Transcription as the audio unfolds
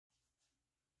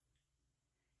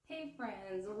Hey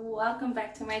friends, welcome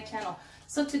back to my channel.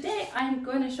 So today I'm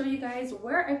going to show you guys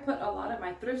where I put a lot of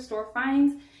my thrift store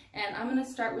finds, and I'm going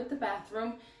to start with the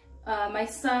bathroom. My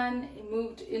son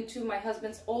moved into my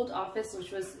husband's old office,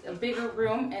 which was a bigger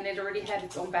room, and it already had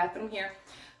its own bathroom here.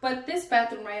 But this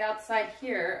bathroom right outside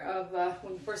here of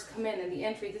when you first come in the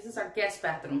entry, this is our guest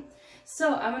bathroom.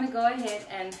 So I'm going to go ahead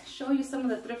and show you some of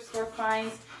the thrift store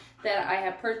finds that I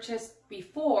have purchased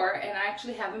before, and I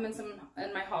actually have them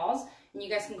in my hauls. And you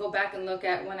guys can go back and look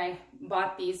at when I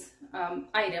bought these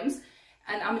items.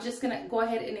 And I'm just gonna go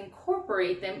ahead and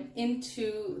incorporate them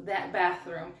into that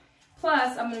bathroom.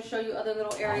 Plus, I'm gonna show you other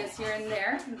little areas here and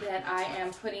there that I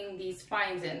am putting these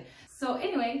finds in. So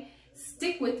anyway,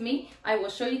 stick with me. I will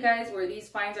show you guys where these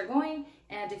finds are going.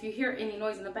 And if you hear any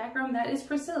noise in the background, that is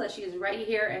Priscilla. She is right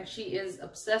here, and she is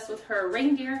obsessed with her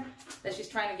reindeer that she's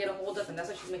trying to get a hold of, and that's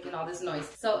why she's making all this noise.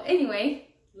 So anyway,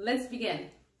 let's begin.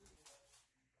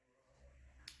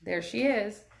 There she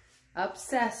is,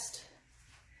 obsessed.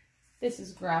 This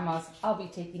is Grandma's. I'll be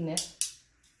taking this.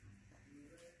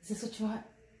 Is this what you want?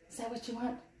 Is that what you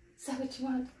want? Is that what you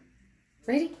want?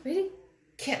 Ready? Ready?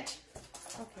 Catch.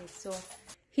 Okay, so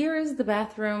here is the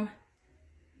bathroom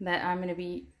that I'm going to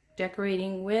be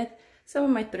decorating with some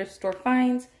of my thrift store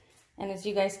finds. And as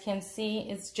you guys can see,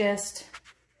 it's just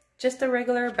a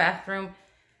regular bathroom.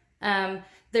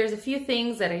 There's a few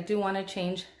things that I do want to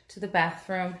change to the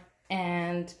bathroom,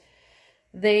 and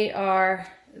they are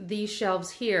these shelves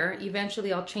here.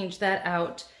 Eventually I'll change that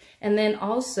out. And then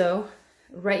also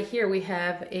right here we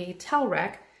have a towel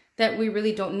rack that we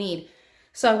really don't need.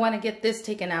 So I want to get this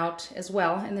taken out as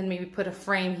well, and then maybe put a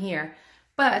frame here.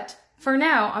 But for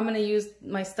now, I'm going to use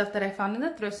my stuff that I found in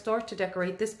the thrift store to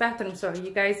decorate this bathroom. So are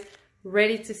you guys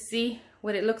ready to see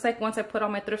what it looks like once I put all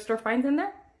my thrift store finds in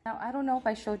there? Now, I don't know if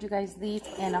I showed you guys these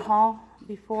in a haul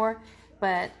before,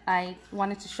 but I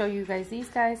wanted to show you guys these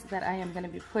guys that I am going to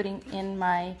be putting in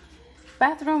my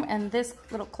bathroom. And this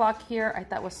little clock here I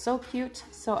thought was so cute,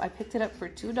 so I picked it up for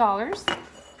 $2.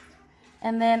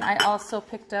 And then I also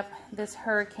picked up this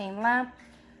hurricane lamp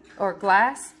or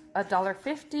glass,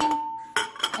 $1.50.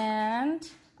 And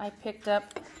I picked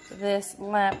up this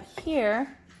lamp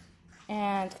here,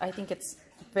 and I think it's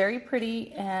very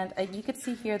pretty. And you could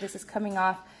see here this is coming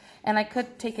off, and I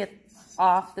could take it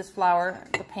off, this flower,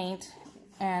 the paint,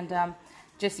 and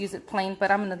just use it plain,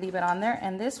 but I'm going to leave it on there.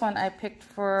 And this one I picked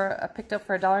up for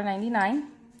 $1.99.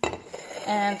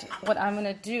 And what I'm going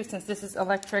to do, since this is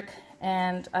electric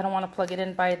and I don't want to plug it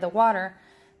in by the water,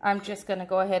 I'm just going to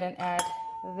go ahead and add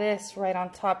this right on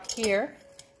top here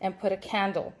and put a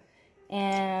candle,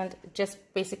 and just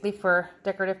basically for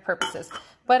decorative purposes.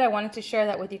 But I wanted to share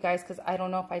that with you guys because I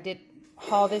don't know if I did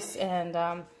haul this, and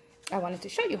I wanted to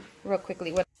show you real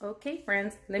quickly. Okay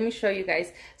friends, let me show you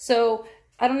guys. So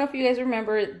I don't know if you guys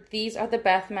remember, these are the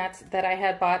bath mats that I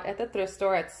had bought at the thrift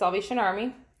store at Salvation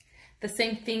Army. The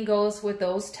same thing goes with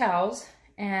those towels,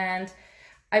 and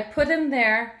I put them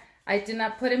there. I did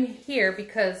not put them here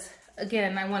because,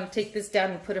 again, I want to take this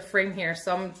down and put a frame here,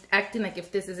 so I'm acting like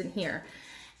if this isn't here.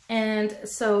 And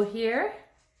so here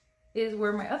is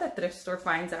where my other thrift store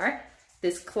finds are.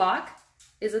 This clock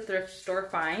is a thrift store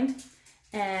find,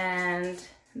 and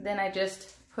then I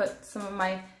just put some of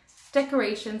my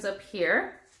decorations up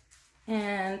here,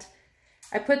 and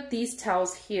I put these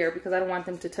towels here because I don't want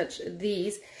them to touch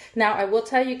these. Now I will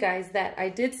tell you guys that I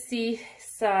did see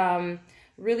some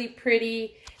really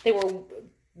pretty, they were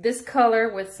this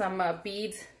color with some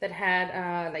beads that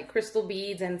had like crystal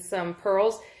beads and some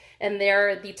pearls, and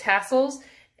they're the tassels,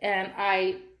 and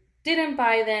I didn't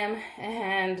buy them,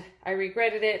 and I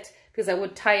regretted it because I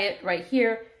would tie it right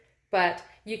here. But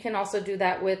you can also do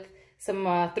that with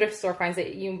some thrift store finds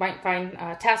that you might find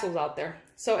tassels out there.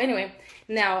 So anyway,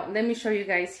 now let me show you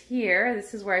guys here.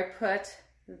 This is where I put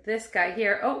this guy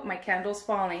here. Oh, my candle's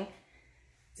falling.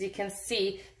 As you can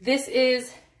see, this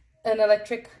is an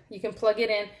electric, you can plug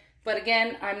it in, but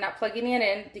again, I'm not plugging it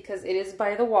in because it is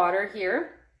by the water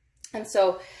here. And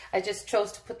so I just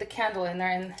chose to put the candle in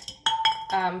there,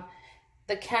 and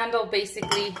the candle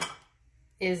basically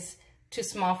is too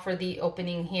small for the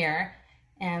opening here.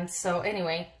 And so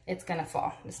anyway, it's gonna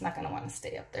fall. It's not gonna want to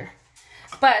stay up there.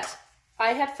 But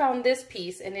I had found this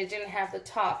piece and it didn't have the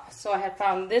top. So I had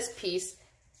found this piece,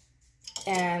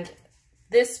 and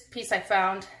this piece I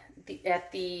found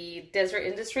at the Desert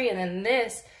Industry, and then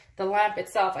this, the lamp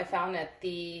itself, I found at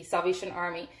the Salvation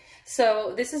Army.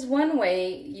 So this is one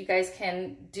way you guys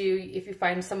can do if you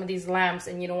find some of these lamps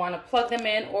and you don't want to plug them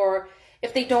in, or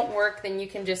if they don't work, then you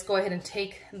can just go ahead and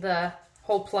take the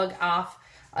whole plug off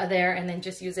there and then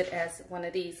just use it as one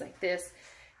of these like this.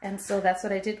 And so that's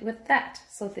what I did with that.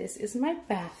 So this is my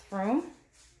bathroom.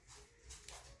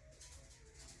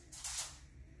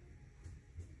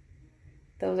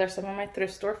 those are some of my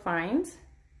thrift store finds.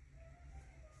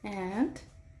 And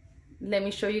let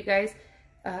me show you guys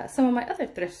some of my other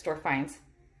thrift store finds.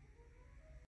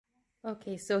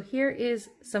 Okay, so here is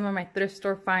some of my thrift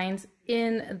store finds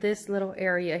in this little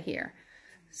area here.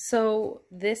 So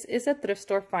this is a thrift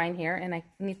store find here, and I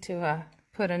need to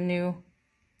put a new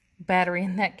battery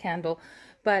in that candle.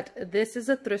 But this is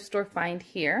a thrift store find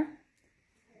here.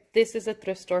 This is a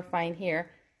thrift store find here.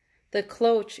 The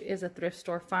cloche is a thrift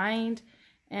store find.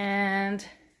 And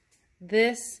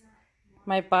this,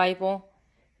 my Bible,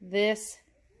 this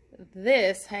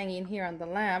hanging here on the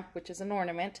lamp, which is an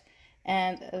ornament,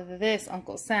 and this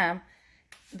Uncle Sam,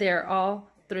 they're all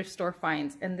thrift store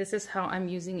finds. And this is how I'm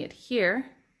using it here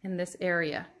in this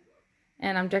area.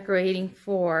 And I'm decorating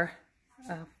for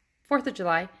 4th of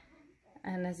July.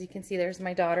 And as you can see, there's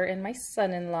my daughter and my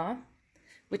son-in-law,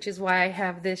 which is why I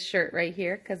have this shirt right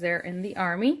here, because they're in the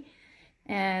Army.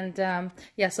 And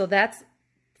yeah, so that's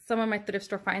some of my thrift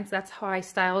store finds. That's how I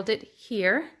styled it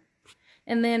here.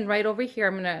 And then right over here,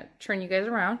 I'm going to turn you guys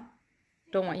around.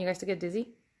 Don't want you guys to get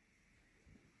dizzy.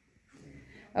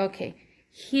 Okay,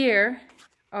 here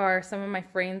are some of my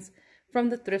frames from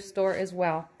the thrift store as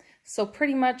well. So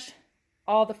pretty much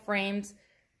all the frames,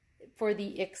 for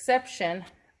the exception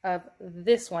of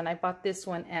this one. I bought this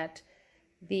one at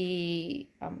the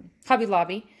Hobby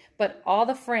Lobby, but all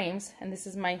the frames, and this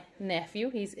is my nephew,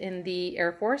 he's in the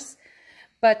Air Force,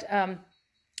 but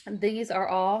these are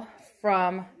all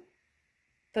from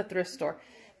the thrift store.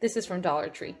 This is from Dollar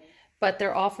Tree, but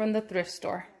they're all from the thrift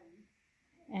store.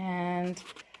 And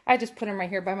I just put them right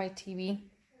here by my TV.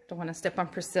 Don't want to step on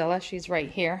Priscilla. She's right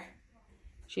here.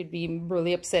 She'd be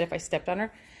really upset if I stepped on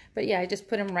her. But yeah, I just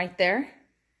put them right there.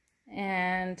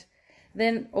 And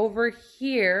then over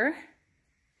here,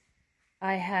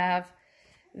 I have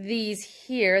these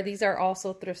here. These are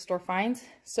also thrift store finds.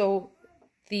 So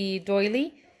the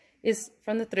doily is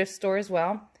from the thrift store as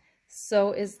well.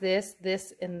 So is this,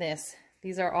 and this.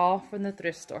 These are all from the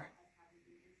thrift store.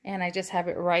 And I just have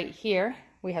it right here.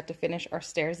 We have to finish our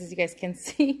stairs, as you guys can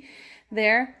see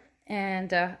there.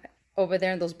 And over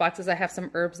there in those boxes, I have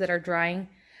some herbs that are drying.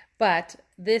 But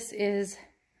this is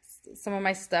some of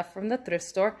my stuff from the thrift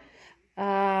store.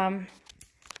 Let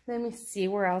me see,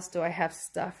 where else do I have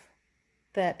stuff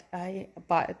that I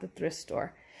bought at the thrift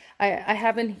store? I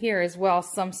have in here as well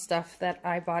some stuff that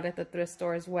I bought at the thrift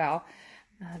store as well.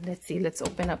 Let's see, let's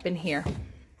open up in here.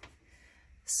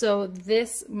 So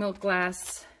this milk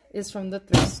glass is from the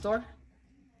thrift store.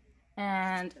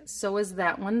 And so is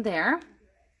that one there.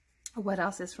 What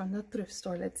else is from the thrift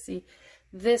store? Let's see.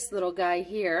 This little guy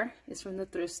here is from the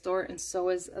thrift store, and so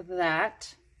is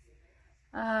that.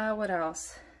 What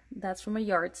else? That's from a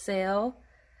yard sale.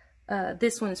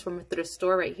 This one is from a thrift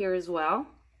store right here as well.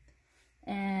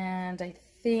 And I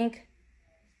think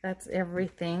that's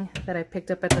everything that I picked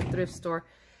up at the thrift store.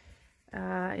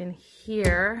 In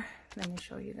here, let me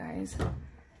show you guys.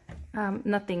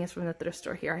 Nothing is from the thrift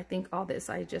store here. I think all this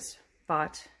I just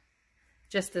bought.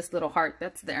 Just this little heart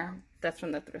that's there. That's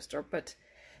from the thrift store. But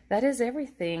that is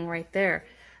everything right there.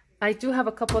 I do have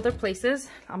a couple other places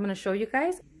I'm going to show you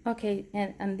guys. Okay,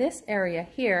 and this area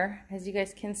here, as you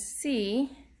guys can see,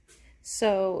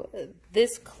 so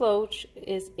this cloche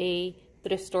is a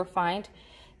thrift store find.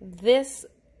 This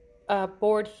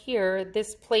board here,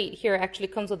 this plate here actually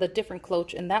comes with a different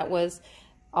cloche, and that was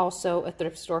also a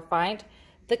thrift store find.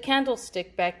 The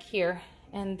candlestick back here,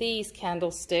 and these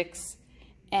candlesticks,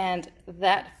 and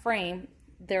that frame,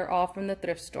 they're all from the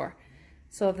thrift store.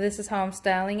 So this is how I'm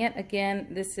styling it. Again,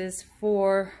 this is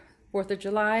for 4th of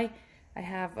July. I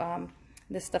have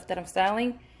this stuff that I'm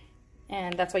styling,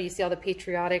 and that's why you see all the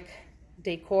patriotic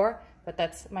decor, but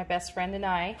that's my best friend and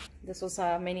I. This was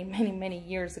many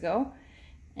years ago.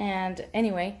 And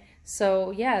anyway,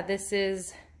 so yeah, this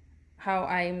is how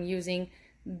I'm using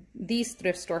these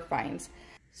thrift store finds.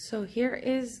 So here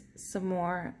is some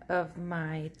more of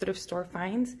my thrift store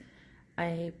finds.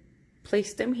 I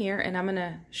placed them here, and I'm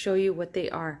gonna show you what they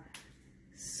are.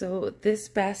 So this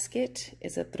basket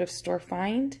is a thrift store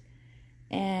find,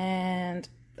 and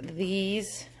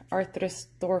these are thrift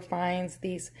store finds,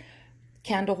 these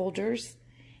candle holders.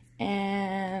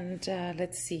 And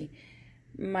let's see,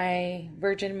 my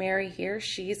Virgin Mary here,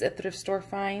 she's a thrift store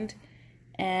find,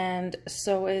 and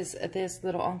so is this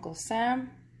little Uncle Sam.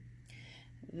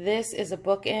 This is a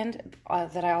bookend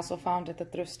that I also found at the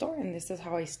thrift store, and this is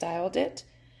how I styled it.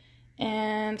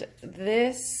 And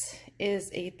this is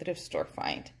a thrift store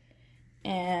find,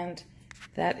 and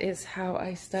that is how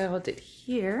I styled it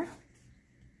here,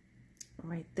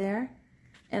 right there.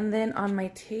 And then on my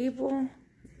table,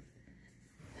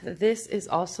 this is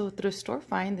also a thrift store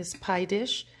find, this pie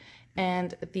dish,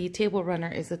 And the table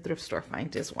runner is a thrift store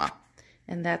find as well.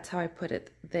 And that's how I put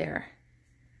it there.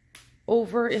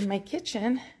 Over in my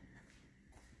kitchen,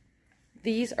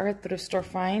 these are a thrift store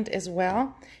find as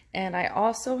well. And I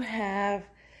also have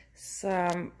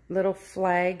some little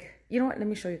flag. You know what? Let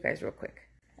me show you guys real quick.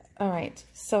 All right.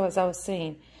 So as I was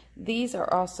saying, these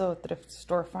are also a thrift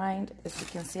store find. As you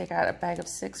can see, I got a bag of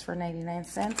 6 for 99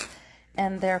 cents.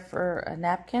 And they're for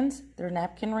napkins. They're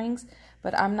napkin rings.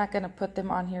 But I'm not going to put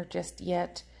them on here just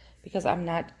yet because I'm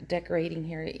not decorating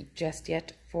here just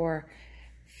yet for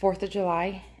 4th of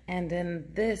July. And then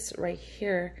this right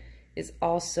here is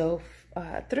also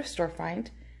a thrift store find.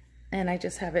 And I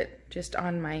just have it just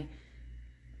on my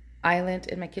island,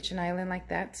 in my kitchen island like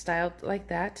that, styled like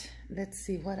that. Let's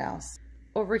see what else.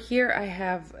 Over here I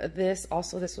have this,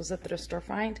 also this was a thrift store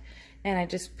find, and I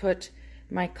just put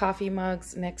my coffee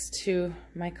mugs next to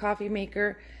my coffee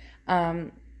maker.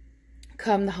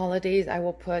 Come the holidays, I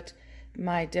will put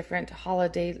my different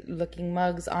holiday looking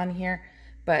mugs on here,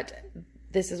 but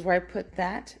this is where I put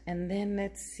that. And then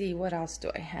let's see, what else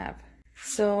do I have?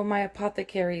 So my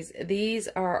apothecaries, these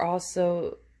are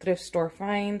also thrift store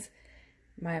finds,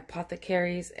 my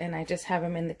apothecaries, and I just have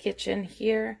them in the kitchen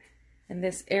here in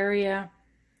this area.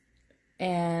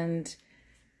 And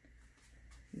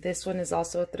this one is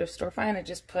also a thrift store find. I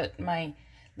just put my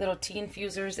little tea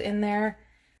infusers in there.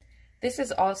 This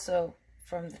is also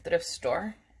from the thrift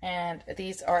store, and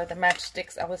these are the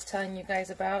matchsticks I was telling you guys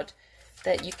about,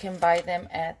 that you can buy them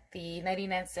at the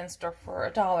 99-cent store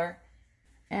for $1.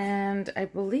 And I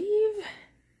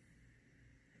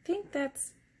think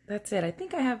that's it. I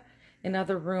think I have in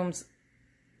other rooms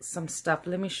some stuff.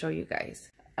 Let me show you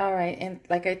guys. All right, and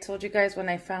like I told you guys, when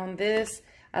I found this,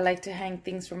 I like to hang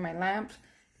things from my lamp,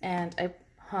 and I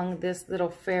hung this little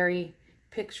fairy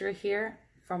picture here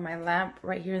from my lamp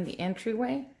right here in the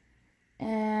entryway.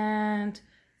 And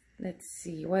let's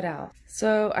see what else.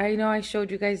 So I know I showed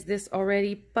you guys this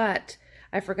already, but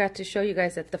I forgot to show you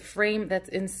guys that the frame that's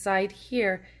inside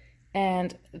here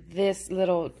and this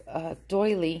little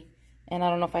doily, and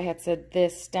I don't know if I had said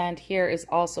this stand here, is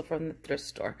also from the thrift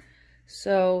store.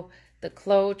 So the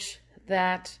cloche,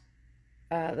 that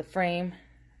the frame,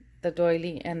 the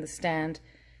doily, and the stand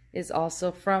is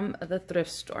also from the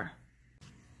thrift store.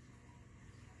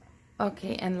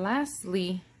 Okay, and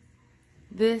lastly,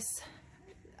 this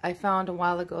I found a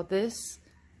while ago. This,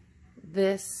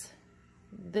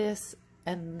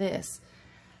 and this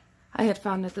I had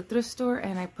found at the thrift store,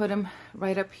 and I put them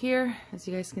right up here, as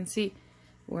you guys can see,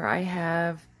 where I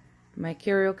have my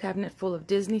curio cabinet full of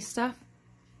Disney stuff.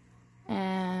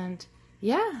 And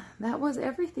yeah, that was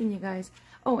everything, you guys.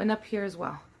 Oh, and up here as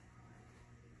well,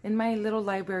 in my little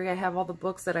library, I have all the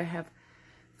books that I have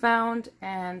found,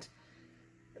 and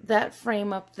that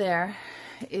frame up there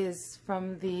is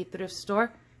from the thrift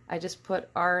store. I just put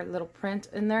our little print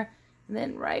in there, and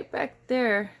then right back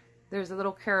there, there's a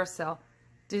little carousel,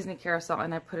 Disney carousel,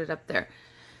 and I put it up there.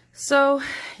 So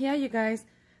yeah, you guys,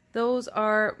 those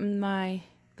are my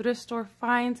thrift store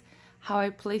finds, how I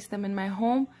place them in my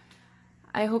home.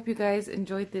 I hope you guys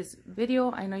enjoyed this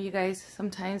video. I know you guys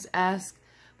sometimes ask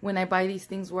when I buy these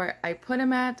things where I put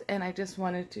them at, and I just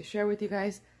wanted to share with you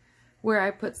guys where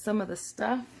I put some of the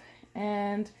stuff.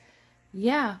 And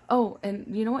yeah, oh, and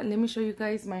you know what, let me show you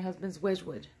guys my husband's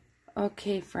Wedgwood.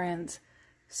 Okay, friends,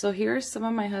 so here's some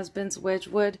of my husband's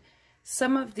Wedgwood.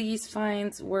 Some of these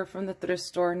finds were from the thrift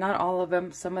store, not all of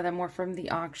them. Some of them were from the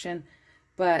auction,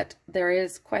 but there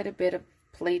is quite a bit of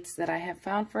plates that I have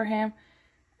found for him.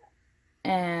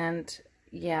 And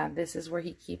yeah, this is where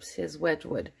he keeps his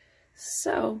Wedgwood.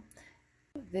 So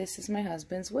this is my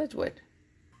husband's Wedgwood.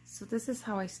 So this is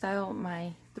how I style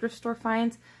my thrift store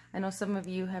finds. I know some of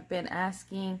you have been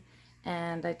asking,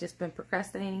 and I've just been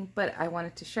procrastinating, but I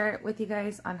wanted to share it with you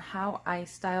guys on how I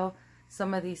style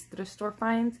some of these thrift store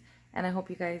finds. And I hope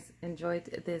you guys enjoyed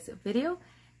this video.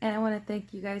 And I want to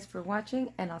thank you guys for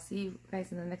watching, and I'll see you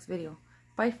guys in the next video.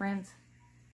 Bye, friends.